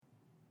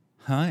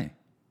Hi,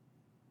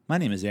 my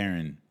name is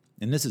Aaron,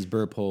 and this is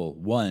Burp Hole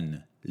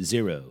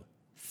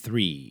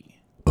 103.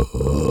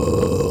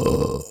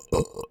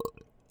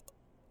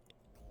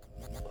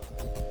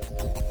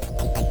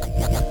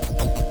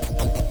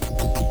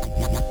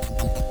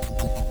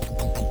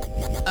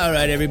 All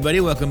right, everybody,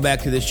 welcome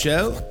back to the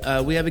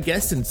show. We have a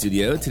guest in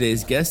studio.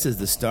 Today's guest is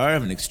the star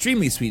of an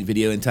extremely sweet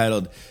video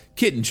entitled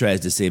Kitten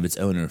Tries to Save Its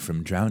Owner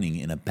from Drowning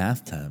in a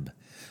Bathtub.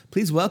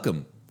 Please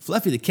welcome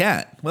Fluffy the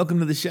cat. Welcome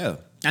to the show.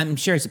 I'm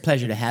sure it's a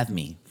pleasure to have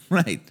me.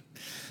 Right.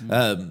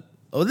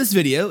 This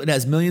video, it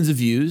has millions of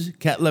views.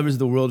 Cat lovers of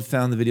the world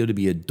found the video to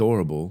be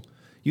adorable.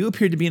 You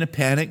appeared to be in a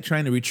panic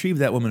trying to retrieve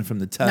that woman from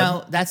the tub.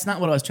 No, that's not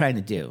what I was trying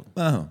to do.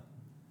 Oh.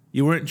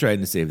 You weren't trying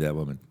to save that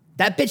woman.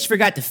 That bitch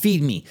forgot to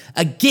feed me.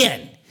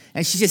 Again.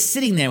 And she's just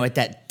sitting there with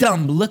that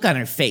dumb look on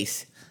her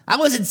face. I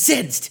was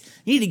incensed.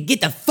 You need to get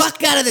the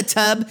fuck out of the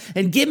tub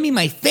and give me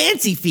my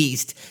fancy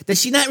feast.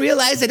 Does she not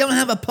realize I don't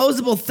have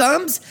opposable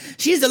thumbs?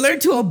 She has to learn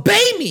to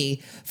obey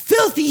me.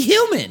 Filthy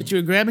human. But you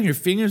were grabbing your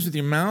fingers with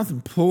your mouth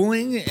and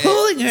pulling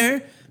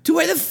her to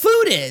where the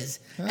food is.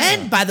 Oh.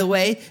 And, by the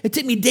way, it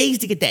took me days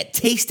to get that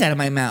taste out of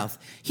my mouth.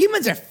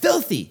 Humans are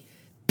filthy.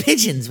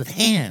 Pigeons with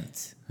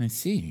hands. I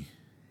see.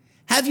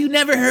 Have you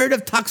never heard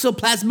of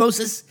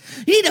toxoplasmosis?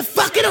 You need to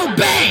fucking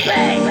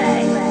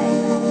obey!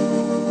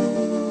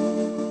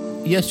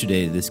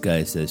 Yesterday, this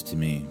guy says to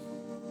me,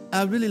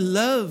 I really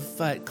love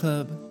Fight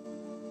Club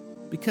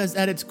because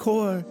at its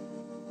core,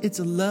 it's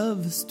a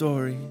love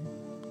story.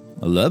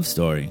 A love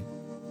story?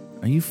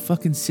 Are you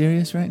fucking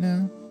serious right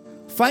now?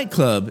 Fight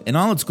Club, in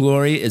all its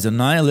glory, is a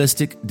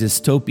nihilistic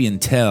dystopian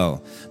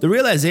tale. The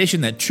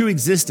realization that true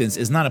existence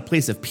is not a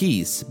place of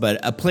peace, but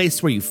a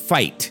place where you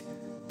fight.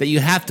 That you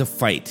have to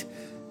fight.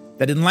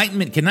 That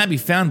enlightenment cannot be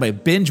found by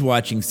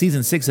binge-watching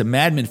Season 6 of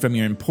Mad Men from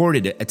your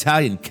imported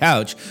Italian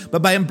couch,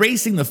 but by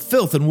embracing the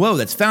filth and woe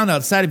that's found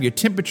outside of your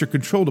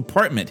temperature-controlled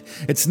apartment.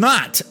 It's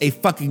not a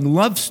fucking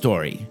love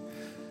story.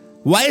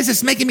 Why is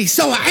this making me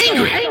so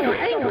angry?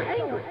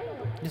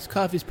 This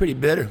coffee's pretty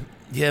bitter.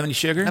 Do you have any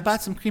sugar? I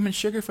bought some cream and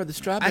sugar for the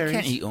strawberries. I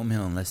can't eat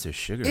oatmeal unless there's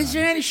sugar Is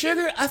there any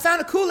sugar? I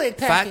found a Kool-Aid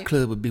packet. Fight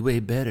Club would be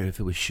way better if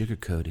it was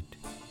sugar-coated.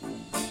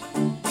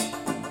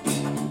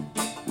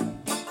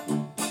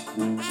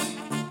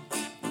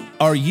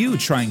 Are you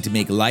trying to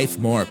make life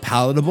more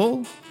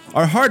palatable?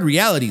 Are hard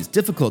realities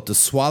difficult to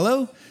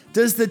swallow?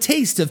 Does the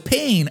taste of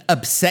pain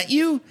upset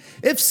you?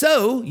 If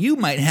so, you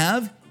might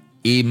have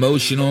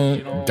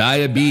emotional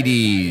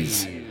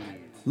diabetes.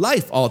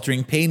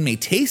 Life-altering pain may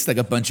taste like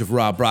a bunch of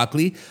raw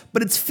broccoli,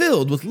 but it's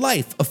filled with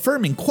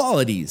life-affirming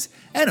qualities,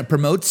 and it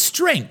promotes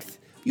strength.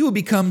 You will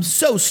become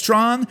so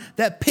strong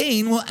that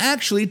pain will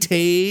actually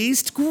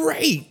taste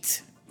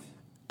great.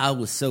 I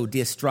was so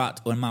distraught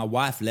when my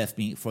wife left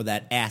me for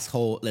that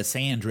asshole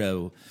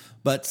Lysandro.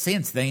 But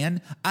since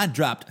then, I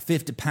dropped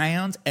 50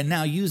 pounds and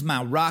now use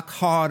my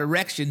rock-hard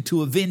erection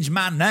to avenge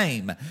my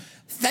name.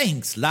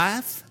 Thanks,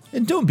 life.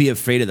 And don't be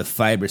afraid of the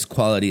fibrous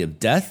quality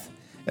of death.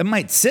 It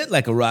might sit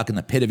like a rock in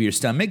the pit of your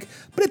stomach,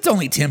 but it's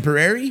only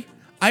temporary.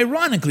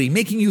 Ironically,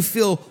 making you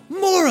feel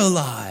more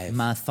alive.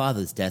 My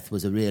father's death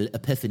was a real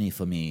epiphany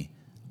for me.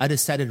 I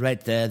decided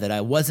right there that I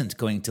wasn't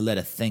going to let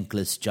a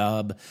thankless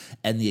job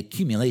and the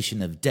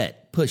accumulation of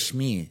debt push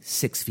me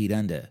 6 feet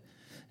under.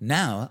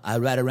 Now I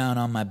ride around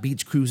on my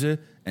beach cruiser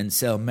and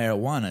sell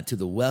marijuana to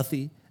the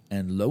wealthy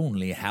and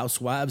lonely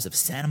housewives of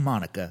Santa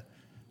Monica.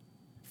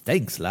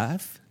 Thanks,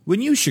 life.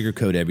 When you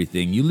sugarcoat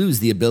everything, you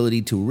lose the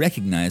ability to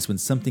recognize when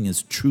something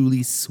is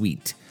truly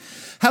sweet.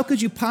 How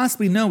could you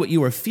possibly know what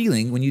you are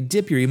feeling when you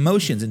dip your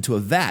emotions into a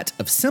vat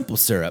of simple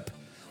syrup?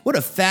 What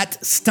a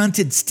fat,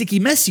 stunted,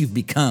 sticky mess you've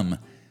become.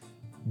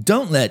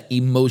 Don't let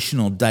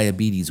emotional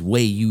diabetes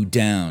weigh you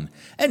down,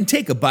 and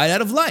take a bite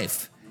out of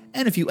life.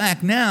 And if you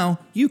act now,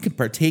 you can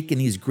partake in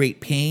these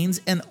great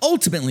pains and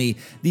ultimately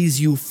these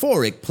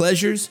euphoric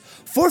pleasures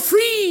for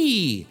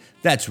free.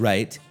 That's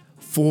right,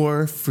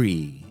 for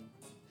free.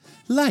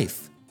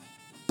 Life.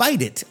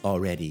 Bite it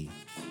already.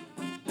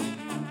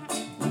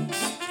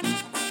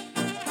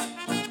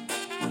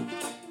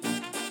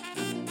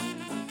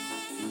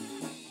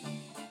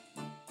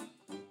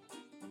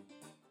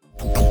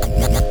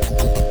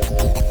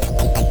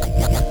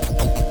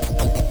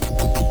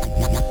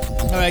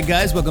 All right,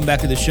 guys, welcome back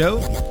to the show.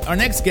 Our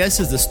next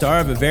guest is the star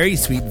of a very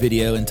sweet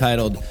video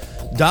entitled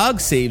Dog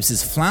Saves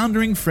His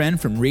Floundering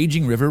Friend from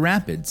Raging River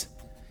Rapids.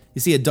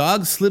 You see, a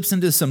dog slips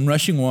into some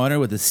rushing water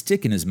with a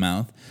stick in his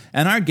mouth,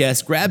 and our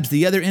guest grabs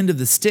the other end of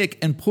the stick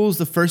and pulls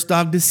the first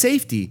dog to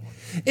safety.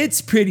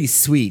 It's pretty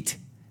sweet.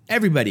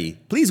 Everybody,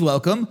 please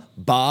welcome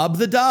Bob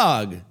the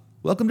dog.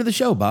 Welcome to the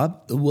show,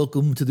 Bob.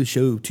 Welcome to the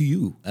show to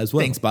you as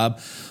well. Thanks,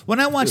 Bob. When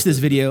I watched this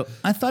video,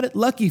 I thought it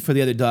lucky for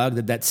the other dog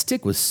that that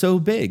stick was so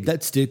big.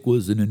 That stick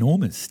was an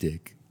enormous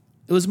stick.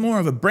 It was more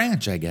of a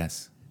branch, I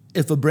guess.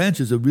 If a branch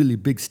is a really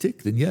big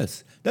stick, then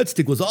yes, that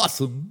stick was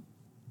awesome.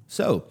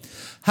 So,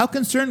 how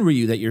concerned were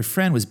you that your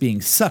friend was being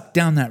sucked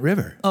down that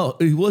river? Oh,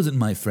 he wasn't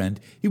my friend.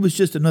 He was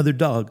just another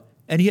dog,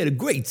 and he had a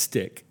great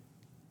stick.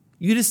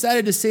 You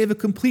decided to save a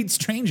complete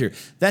stranger.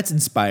 That's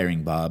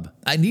inspiring, Bob.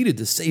 I needed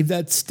to save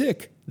that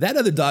stick. That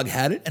other dog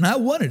had it, and I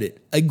wanted it.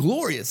 A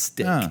glorious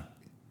stick. Huh.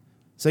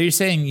 So you're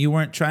saying you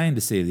weren't trying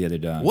to save the other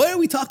dog? Why are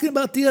we talking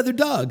about the other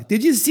dog?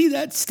 Did you see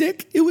that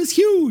stick? It was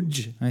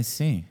huge. I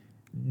see.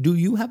 Do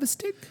you have a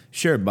stick?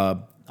 Sure,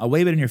 Bob. I'll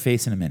wave it in your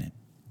face in a minute.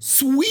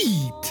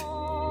 Sweet.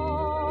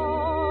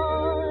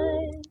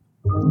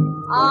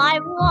 I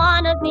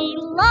wanna be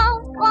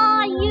loved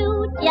by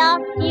you,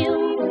 just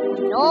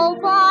you,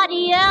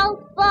 nobody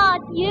else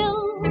but you.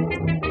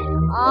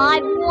 I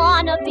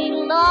wanna be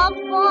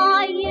loved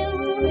by you,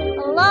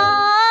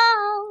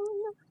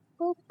 alone.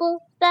 Boop, boop,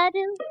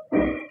 ba-doo.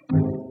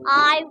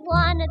 I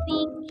wanna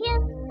be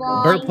kissed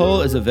by Burp Hole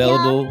you, is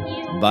available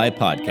just you, by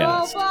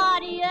podcast.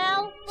 nobody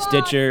else but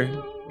Stitcher,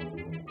 you.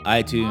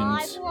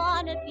 iTunes, I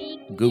wanna be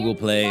Google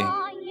kissed Play,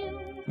 by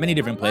you, many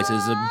different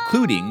places, alone.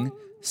 including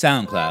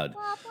SoundCloud,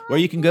 where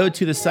you can go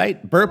to the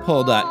site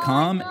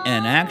burphole.com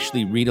and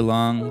actually read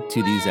along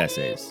to these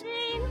essays.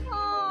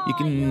 You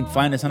can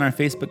find us on our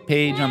Facebook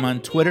page. I'm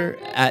on Twitter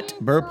at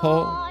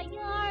burphole.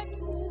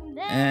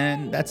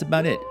 And that's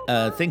about it.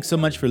 Thanks so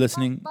much for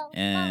listening.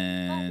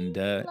 And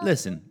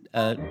listen,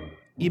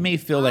 you may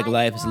feel like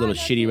life is a little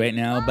shitty right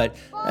now, but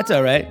that's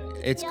all right.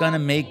 It's going to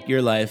make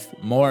your life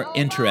more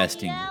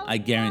interesting. I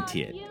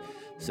guarantee it.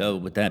 So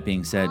with that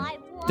being said,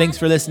 thanks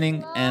for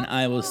listening, and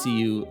I will see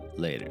you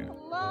later.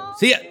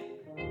 See ya!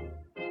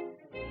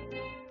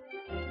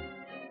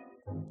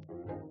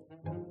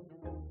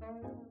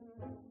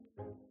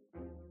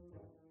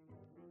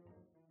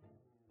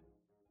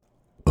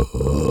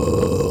 Oh.